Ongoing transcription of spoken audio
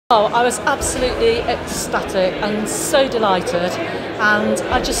Oh, I was absolutely ecstatic and so delighted, and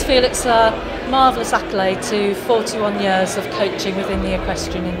I just feel it's a marvellous accolade to 41 years of coaching within the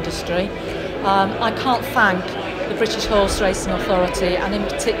equestrian industry. I can't thank the British Horse Racing Authority, and in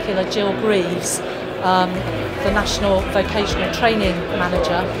particular Jill Greaves, the National Vocational Training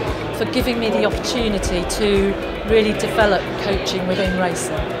Manager, for giving me the opportunity to really develop coaching within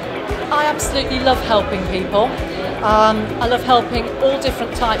racing. I absolutely love helping people. I love helping all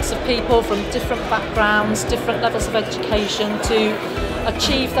different types of people from different backgrounds, different levels of education to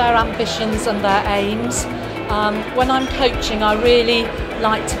achieve their ambitions and their aims. When I'm coaching, I really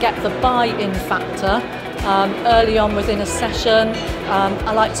like to get the buy-in factor early on within a session.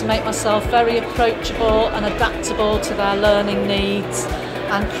 I like to make myself very approachable and adaptable to their learning needs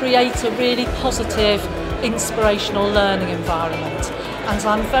and create a really positive, inspirational learning environment. And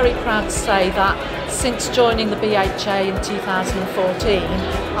I'm very proud to say that since joining the BHA in 2014,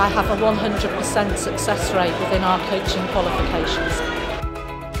 I have a 100% success rate within our coaching qualifications.